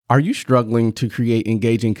Are you struggling to create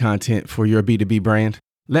engaging content for your B2B brand?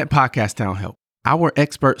 Let Podcast Town help. Our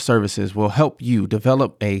expert services will help you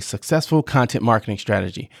develop a successful content marketing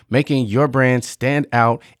strategy, making your brand stand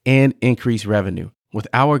out and increase revenue. With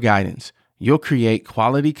our guidance, you'll create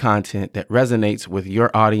quality content that resonates with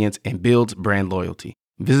your audience and builds brand loyalty.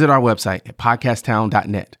 Visit our website at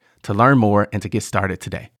podcasttown.net to learn more and to get started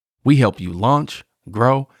today. We help you launch,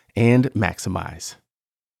 grow, and maximize.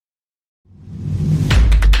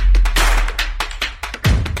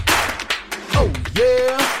 Oh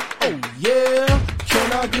yeah, oh yeah,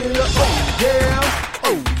 can I get a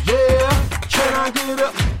oh yeah, can I get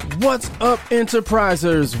a What's up,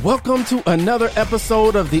 Enterprisers? Welcome to another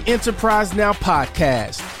episode of the Enterprise Now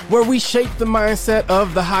podcast, where we shape the mindset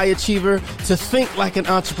of the high achiever to think like an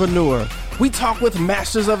entrepreneur. We talk with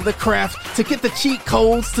masters of the craft to get the cheat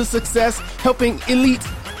codes to success, helping elite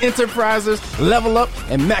enterprisers level up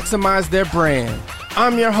and maximize their brand.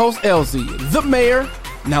 I'm your host, Elzie, the mayor.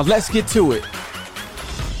 Now let's get to it.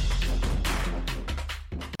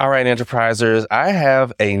 All right, Enterprisers, I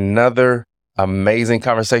have another amazing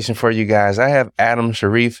conversation for you guys. I have Adam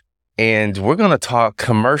Sharif, and we're going to talk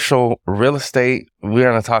commercial real estate. We're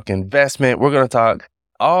going to talk investment. We're going to talk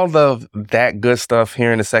all of that good stuff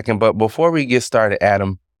here in a second. But before we get started,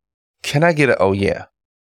 Adam, can I get an oh yeah?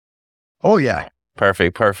 Oh yeah.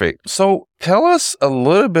 Perfect. So tell us a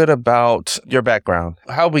little bit about your background.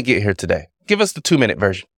 How we get here today? Give us the 2-minute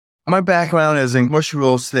version. My background is in commercial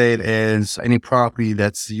real estate is any property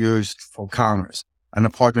that's used for commerce. An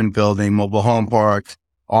apartment building, mobile home park,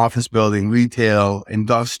 office building, retail,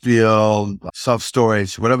 industrial,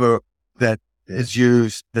 self-storage, whatever that is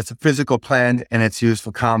used, that's a physical plant and it's used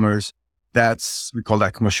for commerce. We call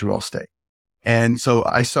that commercial real estate. And so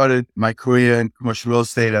I started my career in commercial real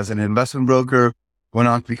estate as an investment broker, went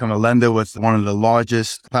on to become a lender with one of the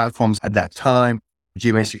largest platforms at that time,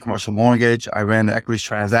 GMAC Commercial Mortgage. I ran the equities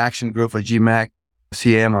transaction group for GMAC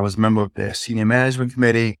CM. I was a member of the senior management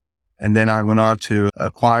committee. And then I went on to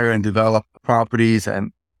acquire and develop properties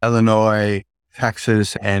in Illinois,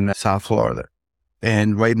 Texas, and South Florida.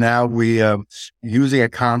 And right now we are using a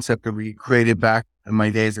concept that we created back in my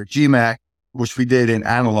days at GMAC, which we did in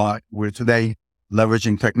analog. We're today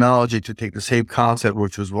leveraging technology to take the same concept,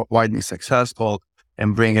 which was widely successful,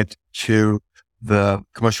 and bring it to the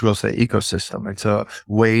commercial real estate ecosystem. It's a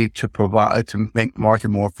way to make market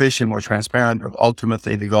more efficient, more transparent.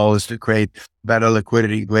 Ultimately, the goal is to create better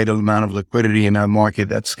liquidity, greater amount of liquidity in a market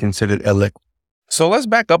that's considered illiquid. So let's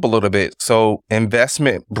back up a little bit. So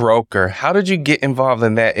investment broker, how did you get involved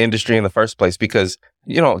in that industry in the first place? Because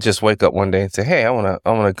you don't just wake up one day and say, hey, I want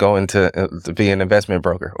to go into to be an investment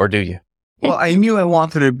broker, or do you? Well, I knew I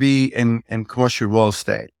wanted to be in commercial real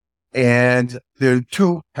estate. And there are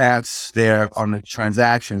two paths there on the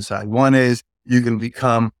transaction side. One is you can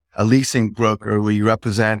become a leasing broker where you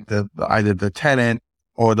represent either the tenant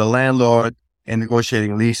or the landlord in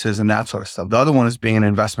negotiating leases and that sort of stuff. The other one is being an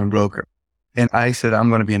investment broker. And I said, I'm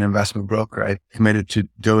going to be an investment broker. I committed to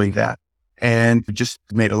doing that and just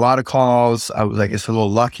made a lot of calls. I was like, it's a little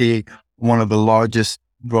lucky. One of the largest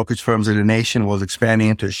brokerage firms in the nation was expanding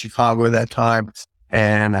into Chicago at that time.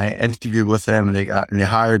 And I interviewed with them and they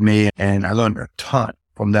hired me, and I learned a ton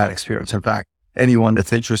from that experience. In fact, anyone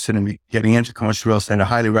that's interested in getting into commercial real estate, I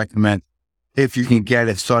highly recommend, if you can get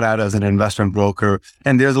it, start out as an investment broker.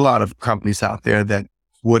 And there's a lot of companies out there that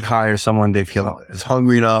would hire someone they feel is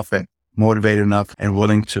hungry enough and motivated enough and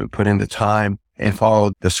willing to put in the time and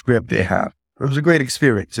follow the script they have. It was a great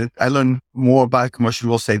experience. I learned more about commercial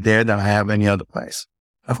real estate there than I have any other place.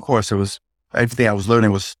 Of course, everything I was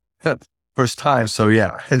learning was first time. So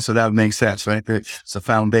yeah. And so that makes sense, right? It's a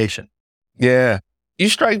foundation. Yeah. You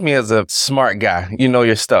strike me as a smart guy. You know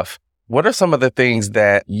your stuff. What are some of the things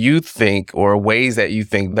that you think or ways that you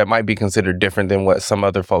think that might be considered different than what some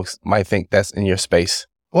other folks might think that's in your space?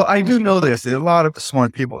 Well, I do know this. There's a lot of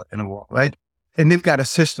smart people in the world, right? And they've got a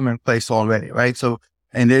system in place already, right? So,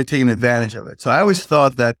 and they're taking advantage of it. So I always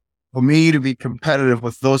thought that for me to be competitive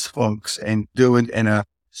with those folks and do it in a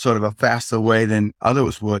sort of a faster way than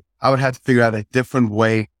others would, I would have to figure out a different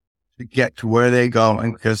way to get to where they're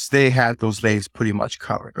going because they had those lanes pretty much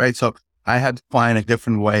covered, right? So I had to find a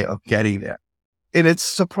different way of getting there. And it's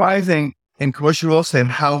surprising in commercial real estate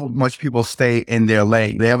how much people stay in their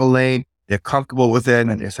lane. They have a lane, they're comfortable with it,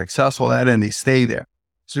 and they're successful at it, and they stay there.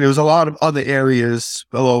 So there was a lot of other areas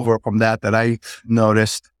spill over from that I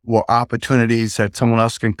noticed were opportunities that someone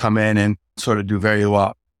else can come in and sort of do very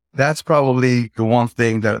well. That's probably the one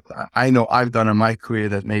thing that I know I've done in my career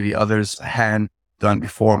that maybe others hadn't done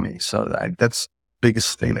before me. So that's the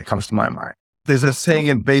biggest thing that comes to my mind. There's a saying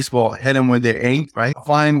in baseball, hit them where they ain't, right?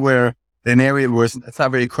 Find where an area where it's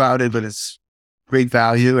not very crowded, but it's great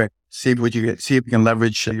value, and see if you can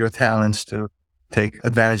leverage your talents to take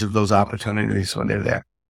advantage of those opportunities when they're there.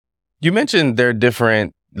 You mentioned there are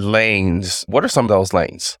different lanes. What are some of those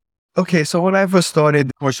lanes? Okay, so when I first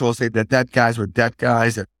started commercial real estate, the debt guys were debt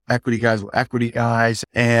guys, the equity guys were equity guys,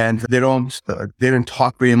 and they didn't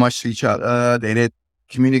talk very much to each other. They didn't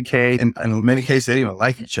communicate, and in many cases, they didn't even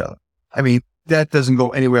like each other. I mean, debt doesn't go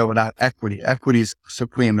anywhere without equity. Equity is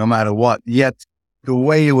supreme no matter what. Yet, the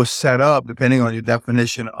way it was set up, depending on your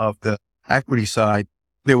definition of the equity side,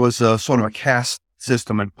 there was a sort of a caste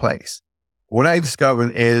system in place. What I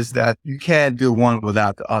discovered is that you can't do one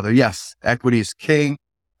without the other. Yes, equity is king.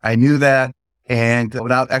 I knew that. And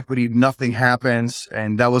without equity, nothing happens.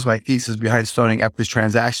 And that was my thesis behind starting Equity's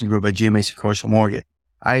Transaction Group at GMAC Commercial Mortgage.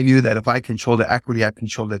 I knew that if I control the equity, I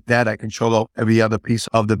control the debt, I control every other piece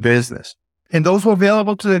of the business. And those were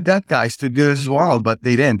available to the debt guys to do as well, but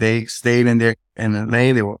they didn't. They stayed in their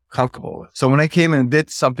lane they were comfortable with. So when I came in and did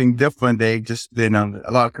something different, they just didn't,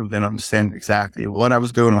 a lot of people didn't understand exactly what I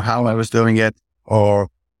was doing or how I was doing it or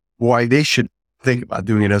why they should think about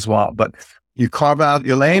doing it as well. But you carve out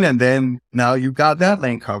your lane, and then now you've got that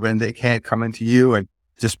lane covered, and they can't come into you and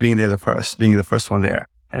just being the first one there.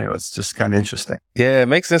 And it was just kind of interesting. Yeah, it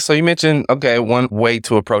makes sense. So you mentioned, okay, one way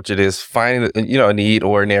to approach it is finding, a need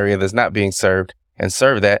or an area that's not being served and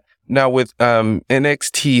serve that. Now with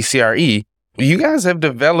nxtCRE, you guys have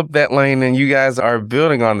developed that lane and you guys are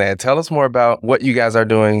building on that. Tell us more about what you guys are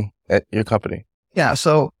doing at your company. Yeah,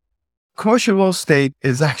 so commercial real estate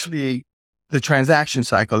is actually, the transaction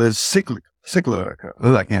cycle is cyclical.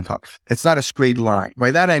 I can't talk. It's not a straight line.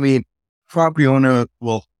 By that, I mean, property owner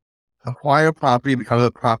will acquire property, become a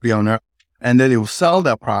property owner, and then they will sell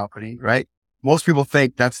that property, right? Most people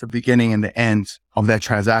think that's the beginning and the end of that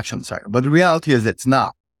transaction cycle. But the reality is it's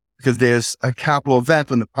not, because there's a capital event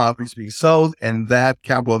when the property is being sold, and that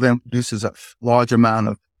capital event produces a large amount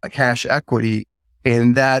of cash equity,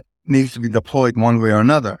 and that needs to be deployed one way or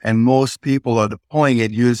another. And most people are deploying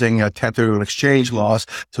it using a 1031 exchange laws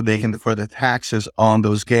so they can defer the taxes on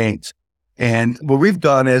those gains. And what we've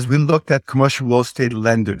done is we looked at commercial real estate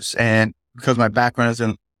lenders. And because my background is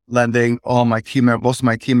in lending, most of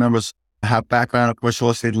my team members have background in commercial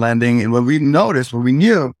real estate lending. And what we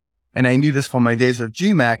knew, and I knew this from my days at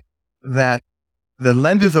GMAC, that the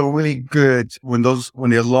lenders are really good when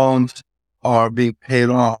their loans are being paid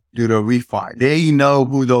off due to a refi. They know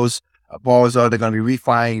who those borrowers are. They're going to be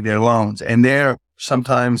refining their loans. And they're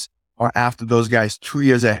sometimes are after those guys 2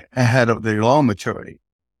 years ahead of their loan maturity.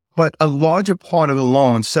 But a larger part of the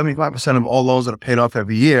loans, 75% of all loans that are paid off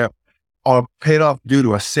every year, are paid off due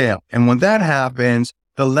to a sale. And when that happens,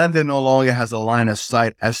 the lender no longer has a line of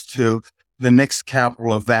sight as to the next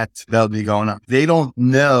capital event that'll be going on. They don't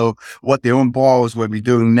know what their own borrowers will be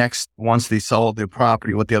doing next once they sold their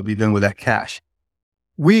property, what they'll be doing with that cash.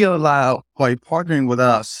 We allow, by partnering with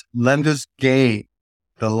us, lenders gain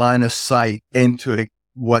the line of sight into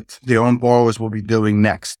what their own borrowers will be doing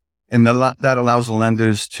next. And that allows the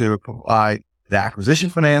lenders to provide the acquisition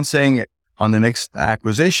financing on the next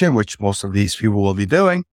acquisition, which most of these people will be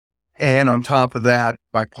doing. And on top of that,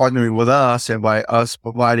 by partnering with us and by us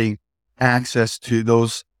providing access to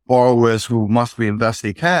those borrowers who must reinvest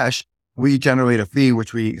their cash, we generate a fee,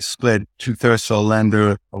 which we split 2/3 to a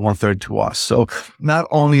lender and 1/3 to us. So not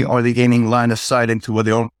only are they gaining line of sight into what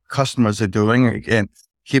their own customers are doing, again,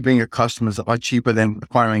 keeping your customers a lot cheaper than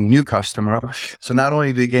acquiring new customers. So not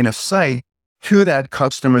only do they gain a sight to that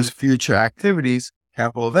customer's future activities,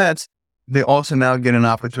 capital events, they also now get an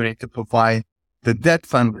opportunity to provide the debt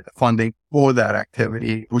funding for that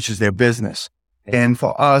activity, which is their business. And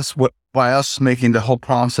for us, by us making the whole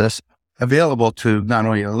process available to not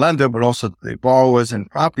only the lender, but also the borrowers and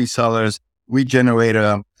property sellers, we generate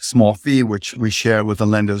a small fee, which we share with the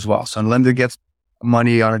lender as well. So the lender gets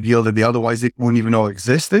money on a deal that they otherwise wouldn't even know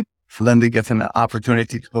existed. The lender gets an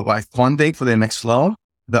opportunity to provide funding for their next loan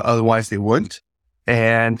that otherwise they wouldn't.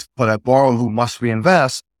 And for that borrower who must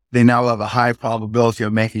reinvest, they now have a high probability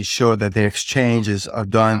of making sure that their exchanges are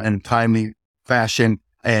done in a timely fashion,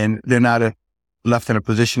 and they're not left in a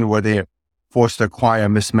position where they're forced to acquire a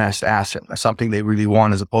mismatched asset, something they really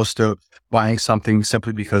want, as opposed to buying something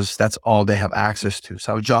simply because that's all they have access to.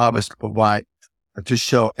 So our job is to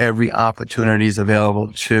show every opportunity is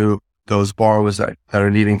available to those borrowers that are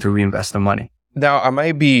needing to reinvest the money. Now, I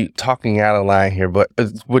may be talking out of line here, but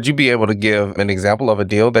would you be able to give an example of a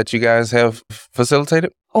deal that you guys have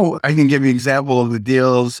facilitated? Oh, I can give you an example of the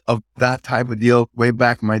deals of that type of deal way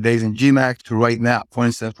back in my days in GMAC to right now. For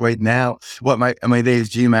instance, right now, my days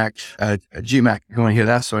GMAC, if you want to hear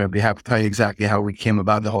that story, I'd be happy to tell you exactly how we came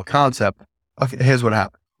about the whole concept. Okay, here's what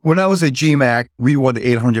happened. When I was at GMAC, we were the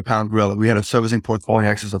 800-pound gorilla. We had a servicing portfolio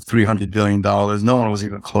in excess of $300 billion. No one was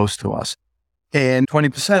even close to us. And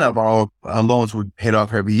 20% of our loans were paid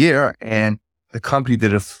off every year. And the company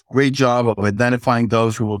did a great job of identifying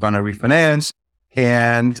those who were going to refinance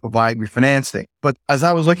and provide refinancing. But as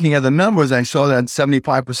I was looking at the numbers, I saw that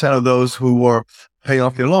 75% of those who were paying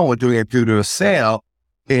off their loan were doing it due to a sale.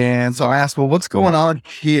 And so I asked, well, what's going on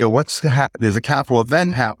here? There's a capital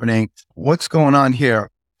event happening. What's going on here?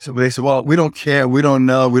 So they said, well, we don't care. We don't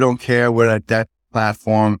know. We don't care. We're a debt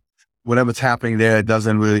platform. Whatever's happening there,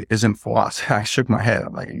 isn't for us. I shook my head.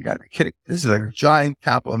 I'm like, you gotta be kidding. This is a giant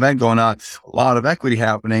capital event going on. A lot of equity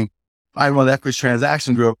happening. I run the equity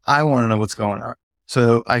transaction group. I want to know what's going on.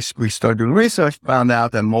 So we started doing research, found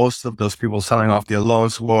out that most of those people selling off their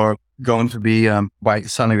loans were going to be, by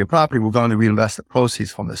selling their property, were going to reinvest the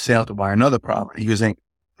proceeds from the sale to buy another property using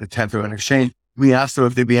the 1031 exchange. We asked them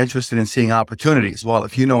if they'd be interested in seeing opportunities. Well,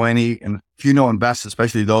 if you know investors,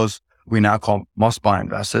 especially those we now call must-buy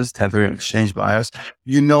investors, 1031 exchange buyers,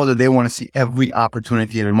 you know that they want to see every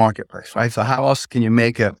opportunity in the marketplace, right? So how else can you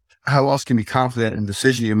be confident in the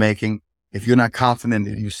decision you're making if you're not confident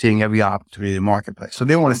that you're seeing every opportunity in the marketplace? So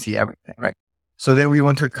they want to see everything, right? So then we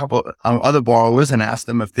went to a couple other borrowers and asked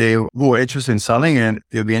them if they were interested in selling and if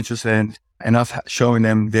they'd be interested in us showing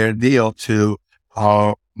them their deal to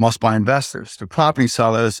our must-buy investors, to property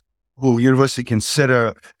sellers who universally consider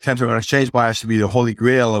 1031 exchange buyers to be the holy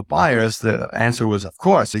grail of buyers. The answer was, of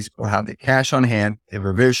course. These people have their cash on hand. They have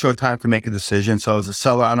a very short time to make a decision. So as a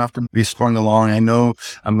seller, I don't have to be sprung along. I know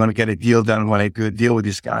I'm going to get a deal done when I do a deal with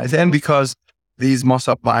these guys. And because these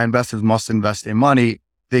must-buy investors must invest their money,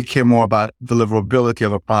 they care more about deliverability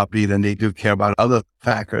of a property than they do care about other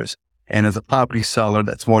factors. And as a property seller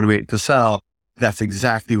that's motivated to sell, that's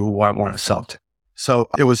exactly who I want to sell to. So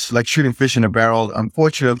it was like shooting fish in a barrel.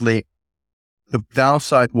 Unfortunately, the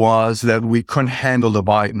downside was that we couldn't handle the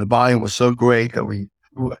volume. The volume was so great that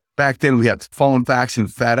back then we had phone, fax, and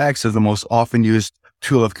FedEx as the most often used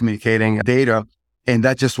tool of communicating data. And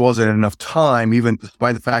that just wasn't enough time, even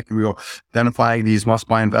despite the fact that we were identifying these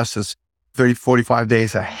must-buy investors 30, 45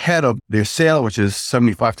 days ahead of their sale, which is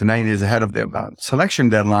 75 to 90 days ahead of their selection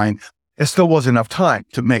deadline. It still wasn't enough time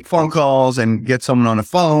to make phone calls and get someone on the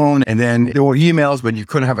phone. And then there were emails, but you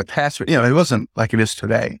couldn't have a password. It wasn't like it is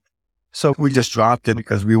today. So we just dropped it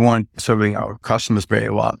because we weren't serving our customers very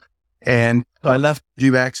well. And so I left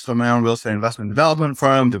GMAC for my own real estate investment development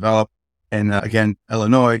firm, developed in,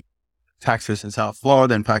 Illinois, Texas, and South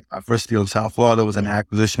Florida. In fact, our first deal in South Florida was an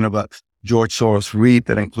acquisition of a George Soros REIT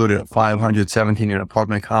that included a 517-unit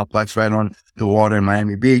apartment complex right on the water in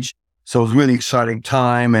Miami Beach. So it was a really exciting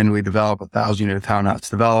time, and we developed a 1,000-unit townhouse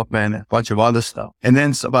development and a bunch of other stuff. And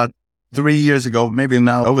then about 3 years ago, maybe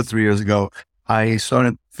now over 3 years ago, I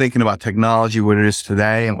started thinking about technology, what it is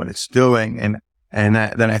today and what it's doing. And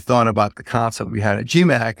then I thought about the concept we had at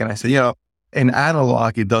GMAC, and I said, in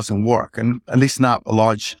analog, it doesn't work, and at least not a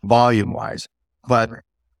large volume-wise. But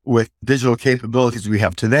with digital capabilities we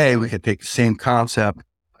have today, we could take the same concept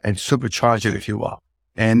and supercharge it, if you will.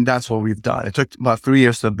 And that's what we've done. It took about 3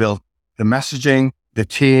 years to build the messaging, the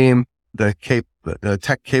team, the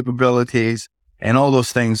tech capabilities, and all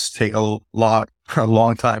those things take a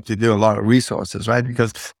long time to do, a lot of resources, right?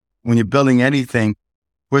 Because when you're building anything,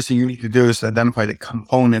 first thing you need to do is identify the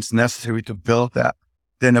components necessary to build that.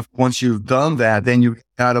 Then once you've done that, then you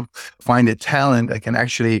got to find a talent that can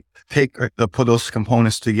actually put those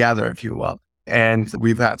components together, if you will. And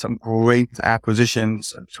we've had some great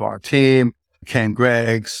acquisitions to our team. Ken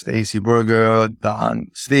Gregg, Stacy Berger,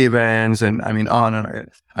 Don Stevens, and on and on.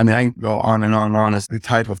 I can go on and on and on as the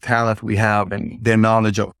type of talent we have and their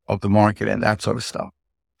knowledge of the market and that sort of stuff.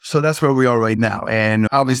 So that's where we are right now. And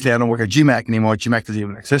obviously I don't work at GMAC anymore. GMAC doesn't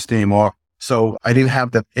even exist anymore. So I didn't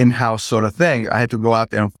have that in-house sort of thing. I had to go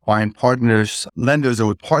out there and find partners, lenders that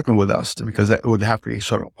would partner with us, because it would have to be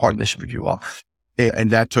sort of a partnership, if you will.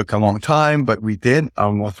 And that took a long time, but we did.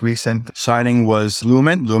 Our most recent signing was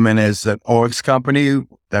Lumen. Lumen is an ORIX company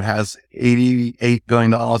that has $88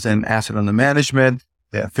 billion in asset under management.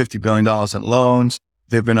 They have $50 billion in loans.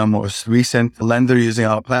 They've been our most recent lender using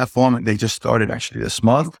our platform. And they just started actually this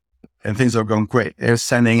month, and things are going great. They're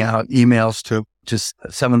sending out emails to just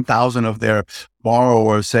 7,000 of their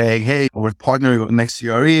borrowers saying, hey, we're partnering with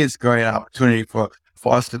nxtCRE. It's a great opportunity for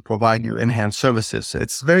us to provide you enhanced services.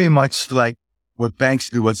 It's very much like what banks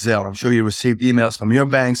do with Zelle. I'm sure you received emails from your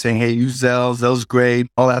bank saying, hey, use Zelle, Zelle's great,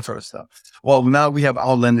 all that sort of stuff. Well, now we have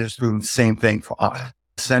our lenders doing the same thing for us,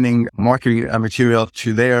 sending marketing material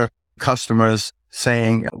to their customers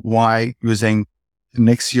saying why using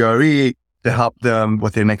nxtCRE to help them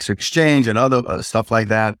with their next exchange and other stuff like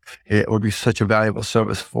that. It would be such a valuable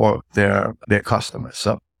service for their customers.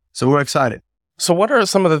 So we're excited. So what are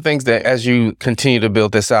some of the things that, as you continue to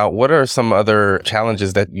build this out, what are some other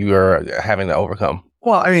challenges that you are having to overcome?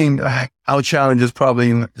 Well, I mean, our challenge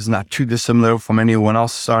is not too dissimilar from anyone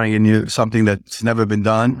else starting something that's never been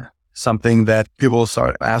done, something that people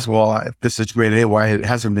start asking, well, if this is great, why it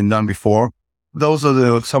hasn't been done before. Those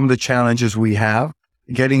are some of the challenges we have.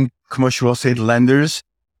 Getting commercial real estate lenders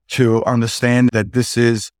to understand that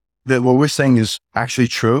that what we're saying is actually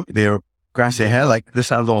true. They're grasping their head like, this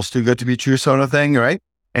sounds almost too good to be true sort of thing, right?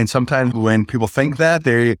 And sometimes when people think that,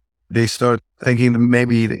 they start thinking that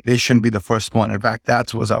maybe they shouldn't be the first one. In fact,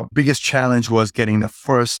 that was our biggest challenge, was getting the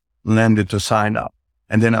first lender to sign up.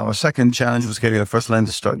 And then our second challenge was getting the first lender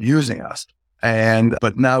to start using us.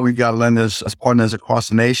 But now we've got lenders as partners across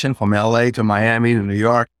the nation, from LA to Miami to New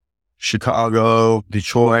York, Chicago,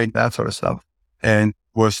 Detroit, that sort of stuff. And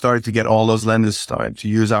we're starting to get all those lenders started to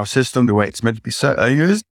use our system the way it's meant to be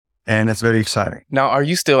used. And it's very exciting. Now, are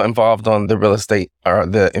you still involved on the real estate or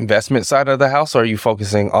the investment side of the house, or are you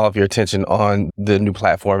focusing all of your attention on the new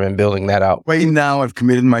platform and building that out? Right now, I've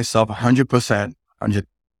committed myself 100%,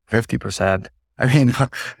 150%. I mean,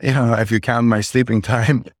 if you count my sleeping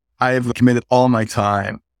time, I've committed all my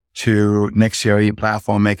time to nxtCRE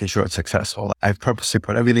platform, making sure it's successful. I've purposely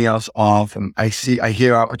put everything else off, and I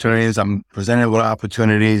hear opportunities, I'm presented with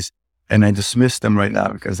opportunities, and I dismiss them right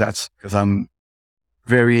now because I'm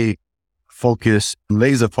very focused,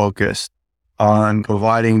 laser focused on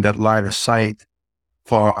providing that line of sight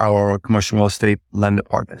for our commercial real estate lender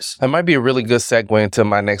partners. That might be a really good segue into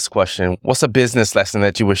my next question. What's a business lesson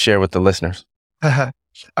that you would share with the listeners? I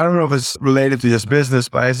don't know if it's related to just business,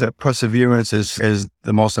 but I said perseverance is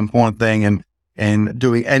the most important thing in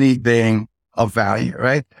doing anything of value,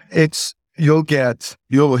 right? You'll hit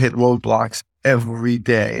roadblocks every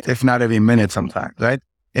day, if not every minute sometimes, right?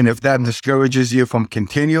 And if that discourages you from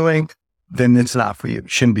continuing, then it's not for you. You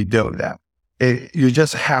shouldn't be doing that. You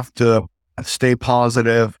just have to stay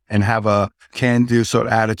positive and have a can-do sort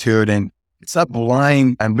of attitude. And it's not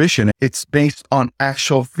blind ambition. It's based on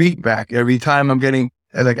actual feedback. Every time I'm getting,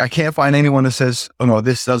 I can't find anyone that says, oh no,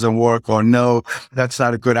 this doesn't work, or no, that's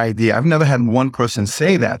not a good idea. I've never had one person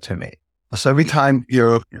say that to me. So every time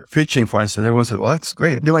you're pitching, for instance, everyone says, well, that's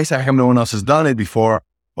great. They might say, no one else has done it before,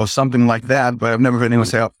 or something like that, but I've never heard anyone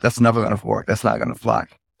say, oh, that's never going to work. That's not going to fly.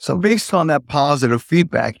 So based on that positive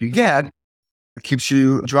feedback you get, it keeps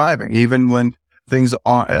you driving, even when things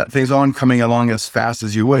aren't coming along as fast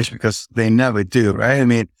as you wish, because they never do, right? I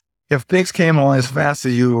mean, if things came along as fast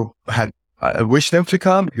as you had wished them to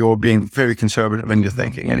come, you're being very conservative in your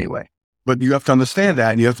thinking anyway. But you have to understand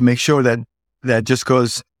that, and you have to make sure that just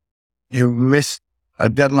because you miss a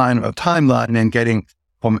deadline or a timeline and getting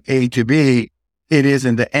from A to B, it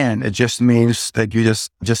isn't the end. It just means that you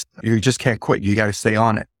just can't quit. You got to stay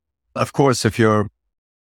on it. Of course, if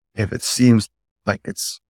it seems like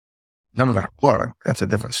it's never going to work, that's a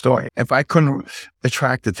different story. If I couldn't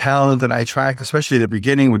attract the talent that I attract, especially at the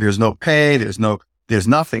beginning where there's no pay, there's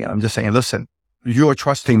nothing. I'm just saying, listen, you're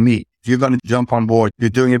trusting me. You're going to jump on board. You're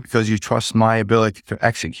doing it because you trust my ability to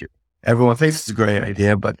execute. Everyone thinks it's a great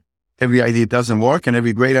idea, but every idea doesn't work, and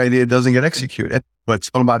every great idea doesn't get executed. But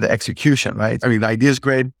it's all about the execution, right? I mean, the idea is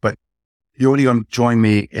great, but you're only going to join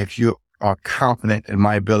me if you are confident in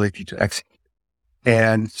my ability to execute.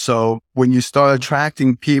 And so when you start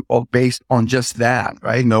attracting people based on just that,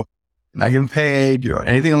 right? No, not getting paid or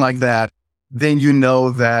anything like that, then you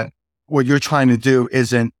know that what you're trying to do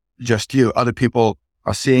isn't just you. Other people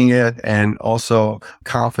are seeing it and also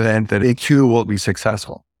confident that it too will be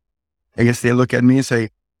successful. I guess they look at me and say,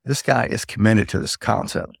 this guy is committed to this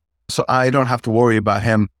concept. So I don't have to worry about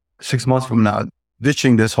him 6 months from now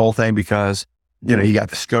ditching this whole thing because, he got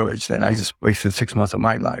discouraged and I just wasted 6 months of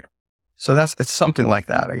my life. So it's something like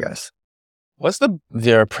that, I guess. What's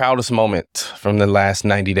your proudest moment from the last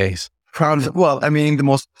 90 days? Well, I mean, the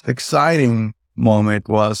most exciting moment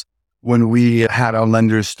was when we had our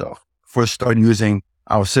lenders first start using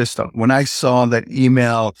our system. When I saw that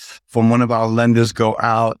email from one of our lenders go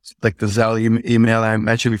out, like the Zelle email I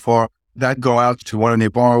mentioned before, that go out to one of their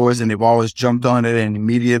borrowers, and the borrowers jumped on it and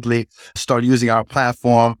immediately started using our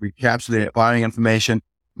platform. We captured their buying information,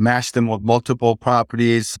 matched them with multiple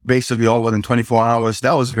properties, basically all within 24 hours.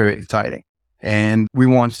 That was very exciting. And we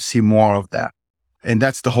want to see more of that. And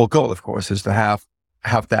that's the whole goal, of course, is to have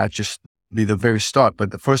that just be the very start.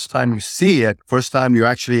 But the first time you see it, first time you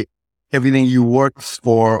actually, everything you worked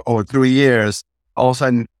for over 3 years, all of a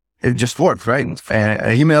sudden it just works, right? And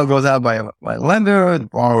an email goes out by a lender, the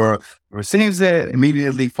borrower receives it,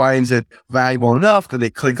 immediately finds it valuable enough that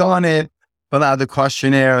they click on it, fill out the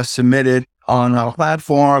questionnaire, submit it on our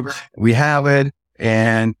platform. We have it,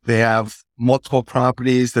 and they have multiple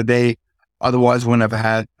properties that they otherwise wouldn't have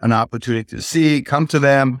had an opportunity to see, come to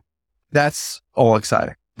them. That's all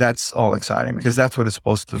exciting. That's all exciting because that's what it's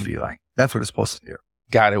supposed to be like. That's what it's supposed to do.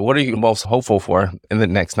 Got it. What are you most hopeful for in the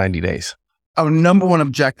next 90 days? Our number one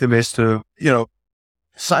objective is to,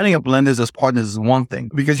 signing up lenders as partners is one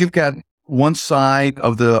thing because you've got one side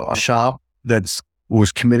of the shop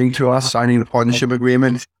was committing to us signing the partnership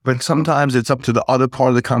agreement, but sometimes it's up to the other part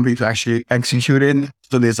of the company to actually execute it.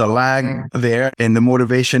 So there's a lag there, and the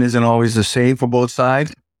motivation isn't always the same for both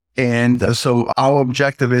sides. And so our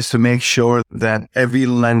objective is to make sure that every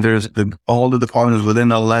lender, all the departments within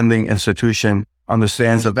a lending institution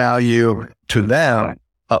understands the value to them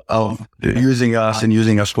of using us and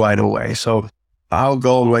using us right away. So our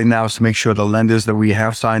goal right now is to make sure the lenders that we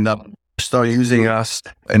have signed up start using us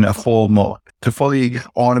in a full mode, to fully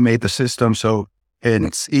automate the system so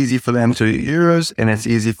it's easy for them to use and it's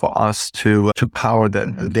easy for us to power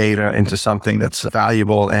the data into something that's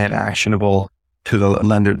valuable and actionable to the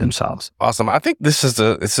lender themselves. Awesome. I think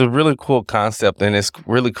it's a really cool concept, and it's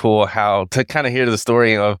really cool how to kind of hear the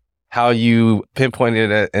story of how you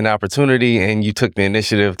pinpointed an opportunity and you took the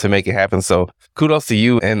initiative to make it happen. So kudos to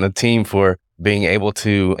you and the team for being able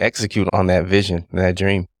to execute on that vision, that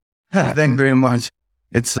dream. Thank you very much.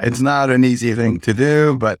 It's not an easy thing to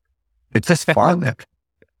do, but it's just fun.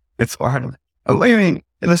 It's fun. I mean,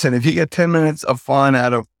 listen, if you get 10 minutes of fun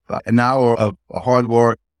out of an hour of hard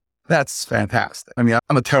work, that's fantastic. I mean,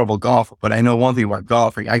 I'm a terrible golfer, but I know one thing about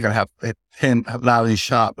golfing. I can have 10 lousy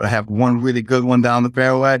shots, but I have one really good one down the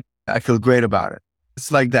fairway. I feel great about it.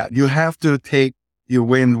 It's like that. You have to take your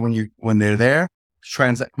win when they're there.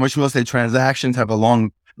 Commercial real estate transactions have a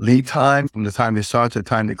long lead time from the time they start to the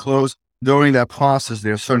time they close. During that process,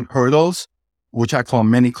 there are certain hurdles, which I call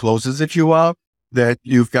mini closes, if you will, that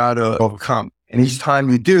you've got to overcome. And each time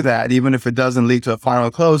you do that, even if it doesn't lead to a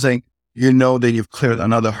final closing, you know that you've cleared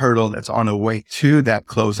another hurdle that's on the way to that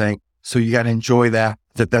closing. So you got to enjoy that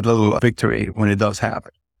little victory when it does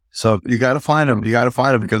happen. So you got to find them. You got to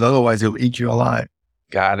find them because otherwise it'll eat you alive.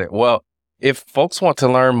 Got it. Well, if folks want to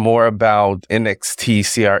learn more about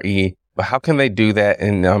nxtCRE, how can they do that?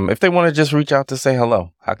 And if they want to just reach out to say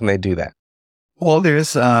hello, how can they do that? Well,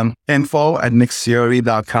 there's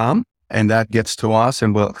info@nxtCRE.com, and that gets to us.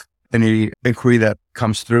 And any inquiry that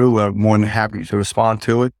comes through, we're more than happy to respond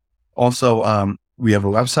to it. Also, we have a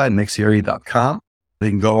website, nxtCRE.com. They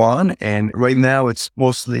can go on, and right now it's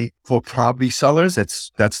mostly for property sellers.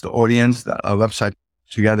 That's the audience that our website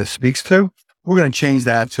together speaks to. We're going to change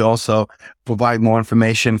that to also provide more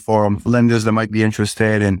information for lenders that might be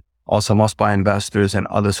interested, and also must-buy investors and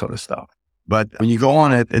other sort of stuff. But when you go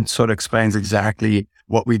on it, it sort of explains exactly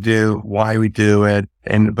what we do, why we do it.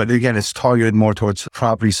 But again, it's targeted more towards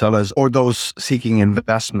property sellers or those seeking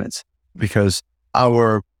investments, because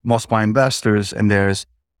our must-buy investors, and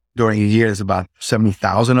during a year, there's about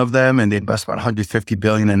 70,000 of them, and they invest about $150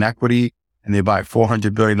 billion in equity, and they buy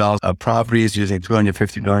 $400 billion of properties using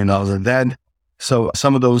 $250 billion of debt. So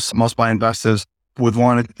some of those must-buy investors would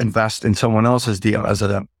want to invest in someone else's deal as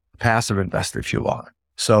a passive investor, if you will.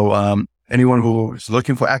 So anyone who is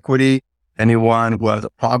looking for equity, anyone who has a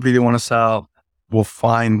property they want to sell, will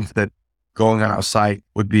find that going on our site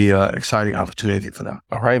would be an exciting opportunity for them.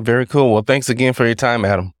 All right. Very cool. Well, thanks again for your time,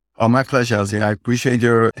 Adam. Oh, my pleasure, Elzie. I appreciate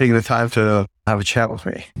your taking the time to have a chat with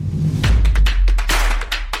me.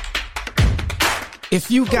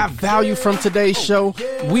 If you got value from today's show,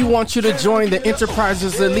 we want you to join the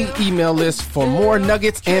Enterprises Elite email list for more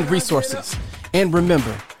nuggets and resources. And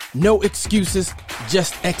remember, no excuses,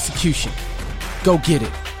 just execution. Go get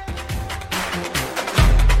it.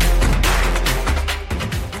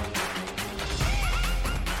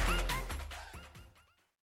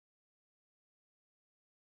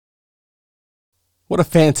 What a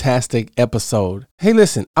fantastic episode. Hey,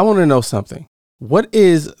 listen, I want to know something. What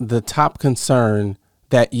is the top concern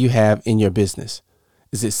that you have in your business?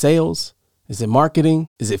 Is it sales? Is it marketing?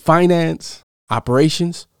 Is it finance?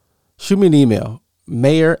 Operations? Shoot me an email,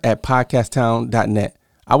 mayor@podcasttown.net.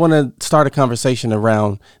 I want to start a conversation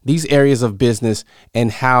around these areas of business and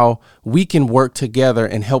how we can work together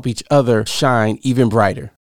and help each other shine even brighter.